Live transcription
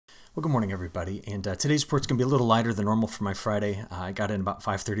Well, good morning, everybody. And today's report's going to be a little lighter than normal for my Friday. I got in about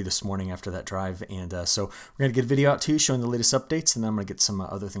 5:30 this morning after that drive, and so we're going to get a video out to you showing the latest updates, and then I'm going to get some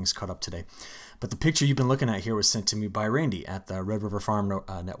other things caught up today. But the picture you've been looking at here was sent to me by Randy at the Red River Farm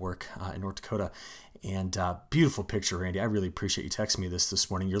Network in North Dakota. And beautiful picture, Randy. I really appreciate you texting me this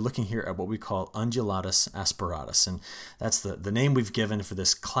morning. You're looking here at what we call Undulatus Asperatus, and that's the name we've given for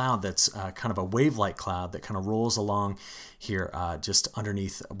this cloud that's kind of a wave-like cloud that kind of rolls along here just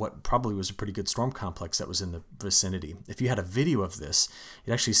underneath what probably was a pretty good storm complex that was in the vicinity. If you had a video of this,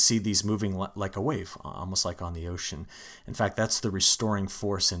 you'd actually see these moving like a wave, almost like on the ocean. In fact, that's the restoring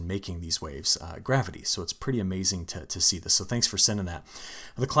force in making these waves, gravity. So it's pretty amazing to see this. So thanks for sending that.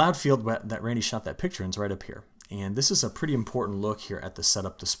 The cloud field that Randy shot that picture is right up here. And this is a pretty important look here at the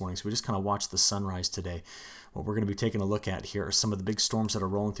setup this morning. So we just kind of watched the sunrise today. What we're going to be taking a look at here are some of the big storms that are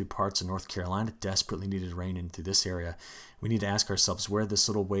rolling through parts of North Carolina, desperately needed rain into this area. We need to ask ourselves where this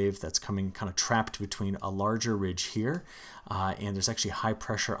little wave that's coming kind of trapped between a larger ridge here, and there's actually high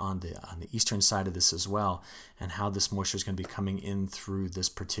pressure on the eastern side of this as well, and how this moisture is going to be coming in through this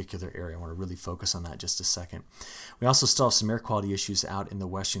particular area. I want to really focus on that just a second. We also still have some air quality issues out in the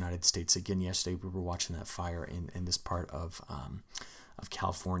west United States. Again, yesterday we were watching that fire in this part of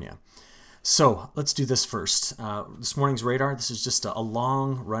California. So let's do this first. This morning's radar. This is just a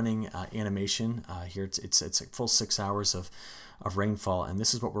long-running animation. Here it's a full 6 hours of rainfall, and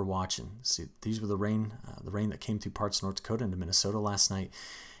this is what we're watching. See, these were the rain that came through parts of North Dakota into Minnesota last night.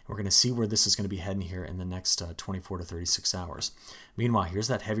 We're going to see where this is going to be heading here in the next 24 to 36 hours. Meanwhile, here's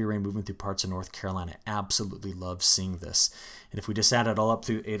that heavy rain moving through parts of North Carolina. Absolutely love seeing this. And if we just add it all up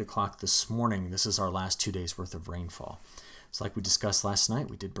through 8 o'clock this morning, this is our last 2 days worth of rainfall. So like we discussed last night,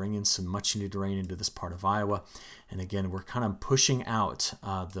 we did bring in some much needed rain into this part of Iowa. And again, we're kind of pushing out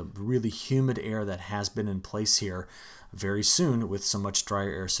the really humid air that has been in place here very soon with so much drier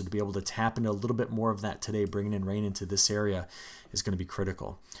air. So to be able to tap into a little bit more of that today, bringing in rain into this area is going to be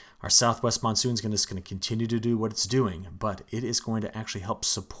critical. Our southwest monsoon is going to continue to do what it's doing, but it is going to actually help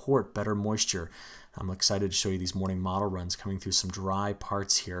support better moisture. I'm excited to show you these morning model runs coming through some dry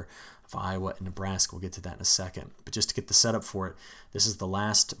parts here of Iowa and Nebraska. We'll get to that in a second. But just to get the setup for it, this is the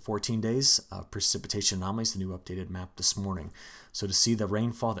last 14 days of precipitation anomalies, the new updated map this morning. So to see the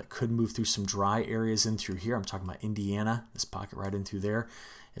rainfall that could move through some dry areas in through here, I'm talking about Indiana, this pocket right in through there,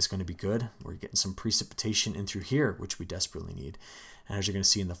 is going to be good. We're getting some precipitation in through here, which we desperately need. And as you're going to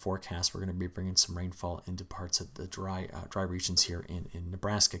see in the forecast, we're going to be bringing some rainfall into parts of the dry regions here in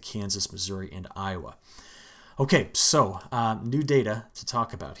Nebraska, Kansas, Missouri, and Iowa. Okay, so new data to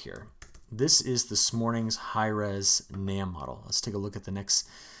talk about here. This is this morning's high-res NAM model. Let's take a look at the next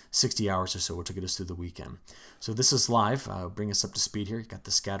 60 hours or so, which will get us through the weekend. So this is live. Bring us up to speed here. You've got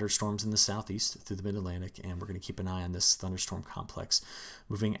the scattered storms in the southeast through the mid-Atlantic, and we're going to keep an eye on this thunderstorm complex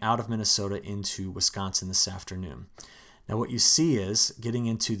moving out of Minnesota into Wisconsin this afternoon. Now what you see is getting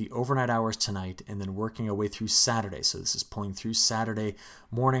into the overnight hours tonight and then working our way through Saturday. So this is pulling through Saturday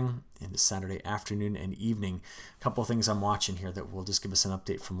morning into Saturday afternoon and evening. A couple of things I'm watching here that will just give us an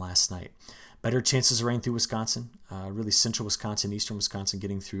update from last night. Better chances of rain through Wisconsin, really central Wisconsin, eastern Wisconsin,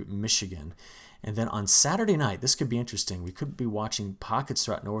 getting through Michigan. And then on Saturday night, this could be interesting. We could be watching pockets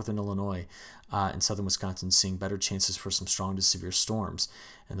throughout northern Illinois and southern Wisconsin seeing better chances for some strong to severe storms.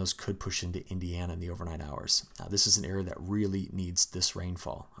 And those could push into Indiana in the overnight hours. This is an area that really needs this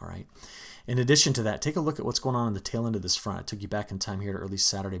rainfall, all right? In addition to that, take a look at what's going on the tail end of this front. I took you back in time here to early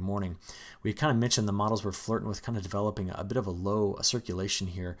Saturday morning. We kind of mentioned the models were flirting with kind of developing a bit of a low circulation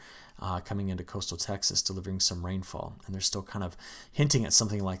here coming into coastal Texas, delivering some rainfall. And they're still kind of hinting at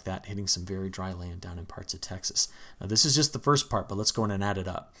something like that, hitting some very dry land down in parts of Texas. Now, this is just the first part, but let's go in and add it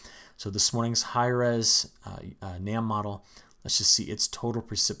up. So this morning's high-res NAM model, let's just see its total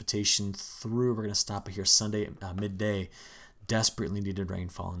precipitation through. We're going to stop it here Sunday midday. Desperately needed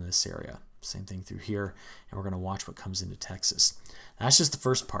rainfall in this area. Same thing through here, and we're going to watch what comes into Texas. That's just the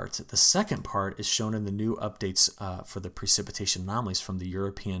first part. The second part is shown in the new updates for the precipitation anomalies from the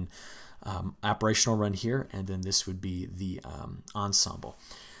European operational run here, and then this would be the ensemble.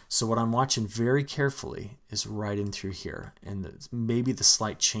 So what I'm watching very carefully is right in through here, and maybe the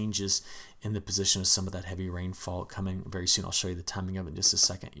slight changes in the position of some of that heavy rainfall coming very soon. I'll show you the timing of it in just a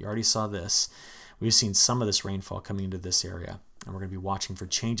second. You already saw this. We've seen some of this rainfall coming into this area, and we're going to be watching for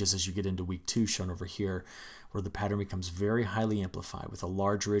changes as you get into week 2, shown over here, where the pattern becomes very highly amplified with a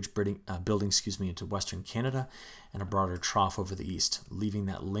large ridge building into western Canada and a broader trough over the east, leaving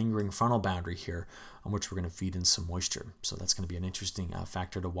that lingering frontal boundary here on which we're going to feed in some moisture. So that's going to be an interesting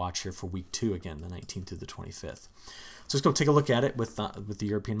factor to watch here for week 2, again, the 19th through the 25th. So let's go take a look at it with the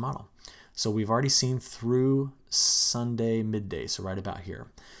European model. So we've already seen through Sunday midday, so right about here.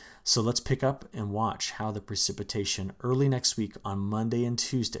 So let's pick up and watch how the precipitation early next week on Monday and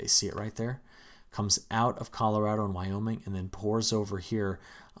Tuesday, see it right there, comes out of Colorado and Wyoming and then pours over here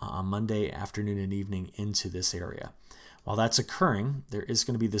on Monday afternoon and evening into this area. While that's occurring, there is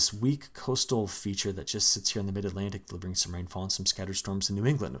going to be this weak coastal feature that just sits here in the mid-Atlantic, delivering some rainfall and some scattered storms in New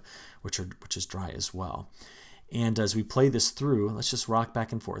England, which is dry as well. And as we play this through, let's just rock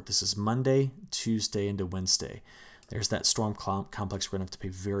back and forth. This is Monday, Tuesday, into Wednesday. There's that storm complex we're going to have to pay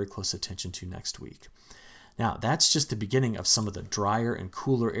very close attention to next week. Now, that's just the beginning of some of the drier and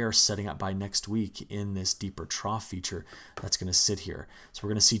cooler air setting up by next week in this deeper trough feature that's going to sit here. So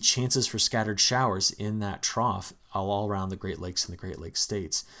we're going to see chances for scattered showers in that trough all around the Great Lakes and the Great Lakes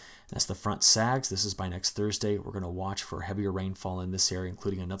states. And as the front sags, this is by next Thursday, we're going to watch for heavier rainfall in this area,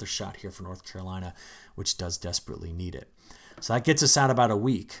 including another shot here for North Carolina, which does desperately need it. So that gets us out about a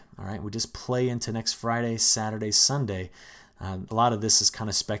week. All right, we just play into next Friday, Saturday, Sunday. A lot of this is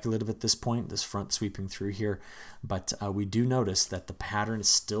kind of speculative at this point, this front sweeping through here, but we do notice that the pattern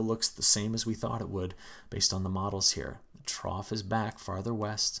still looks the same as we thought it would based on the models here. The trough is back farther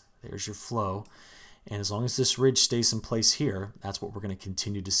west. There's your flow. And as long as this ridge stays in place here, that's what we're going to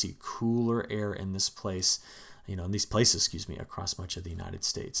continue to see, cooler air in this place, in these places, across much of the United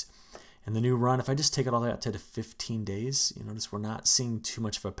States. And the new run, if I just take it all the way out to 15 days, you notice we're not seeing too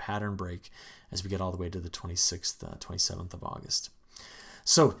much of a pattern break as we get all the way to the 26th, 27th of August.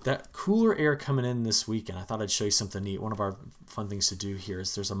 So that cooler air coming in this weekend, I thought I'd show you something neat. One of our fun things to do here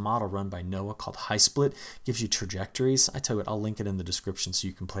is there's a model run by NOAA called High Split. It gives you trajectories. I tell you what, I'll link it in the description so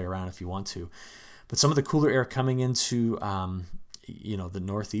you can play around if you want to. But some of the cooler air coming into the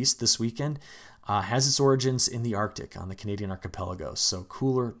Northeast this weekend has its origins in the Arctic, on the Canadian archipelago. So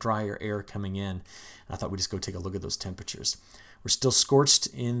cooler, drier air coming in. And I thought we'd just go take a look at those temperatures. We're still scorched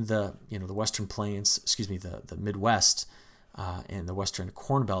in the the Western Plains, the Midwest and the Western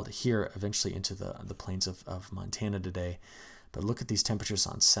Corn Belt here, eventually into the plains of Montana today. But look at these temperatures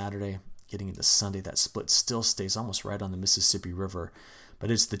on Saturday, getting into Sunday. That split still stays almost right on the Mississippi River. But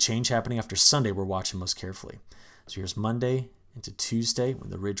it's the change happening after Sunday we're watching most carefully. So here's Monday into Tuesday.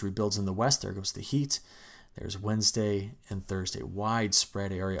 When the ridge rebuilds in the west, there goes the heat. There's Wednesday and Thursday.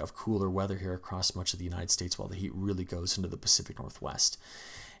 Widespread area of cooler weather here across much of the United States while the heat really goes into the Pacific Northwest.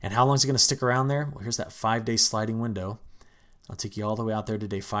 And how long is it going to stick around there? Well, here's that 5-day sliding window. I'll take you all the way out there to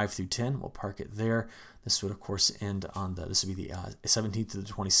day 5 through 10. We'll park it there. This would, of course, end on this would be the 17th to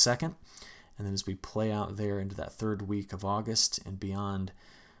the 22nd. And then as we play out there into that third week of August and beyond,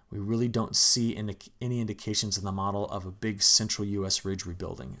 we really don't see any indications in the model of a big central U.S. ridge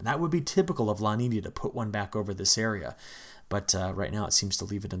rebuilding. And that would be typical of La Nina to put one back over this area. But right now it seems to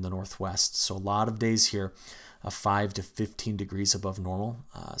leave it in the northwest. So a lot of days here of 5 to 15 degrees above normal.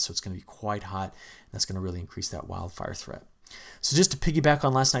 So it's going to be quite hot. And that's going to really increase that wildfire threat. So just to piggyback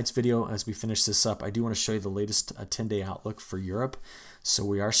on last night's video as we finish this up, I do want to show you the latest 10-day outlook for Europe. So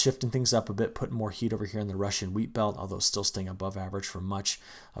we are shifting things up a bit, putting more heat over here in the Russian wheat belt, although still staying above average for much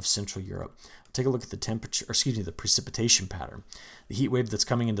of Central Europe. Take a look at the temperature, the precipitation pattern. The heat wave that's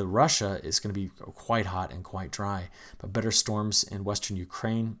coming into Russia is going to be quite hot and quite dry, but better storms in Western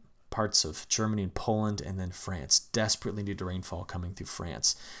Ukraine, parts of Germany and Poland, and then France. Desperately need rainfall coming through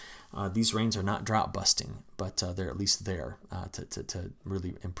France. These rains are not drought busting, but they're at least there to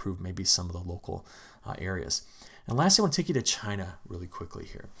really improve maybe some of the local areas. And lastly, I want to take you to China really quickly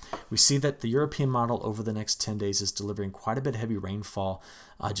here. We see that the European model over the next 10 days is delivering quite a bit of heavy rainfall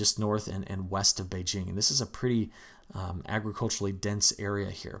just north and west of Beijing. And this is a pretty agriculturally dense area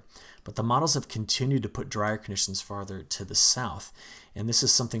here. But the models have continued to put drier conditions farther to the south. And this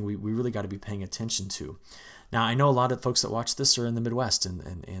is something we really got to be paying attention to. Now, I know a lot of folks that watch this are in the Midwest and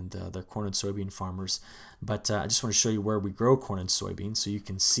they're corn and soybean farmers, but I just want to show you where we grow corn and soybeans so you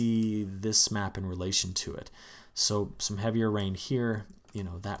can see this map in relation to it. So some heavier rain here,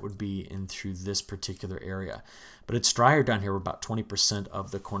 that would be in through this particular area. But it's drier down here where about 20%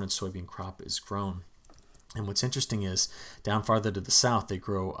 of the corn and soybean crop is grown. And what's interesting is down farther to the south, they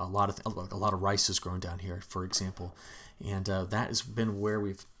grow a lot of rice is grown down here, for example. And that has been where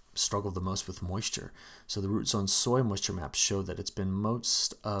we've struggled the most with moisture. So the root zone soil moisture maps show that it's been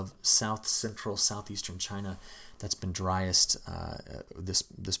most of south central southeastern China that's been driest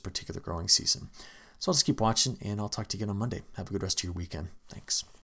this particular growing season. So I'll just keep watching and I'll talk to you again on Monday. Have a good rest of your weekend. Thanks.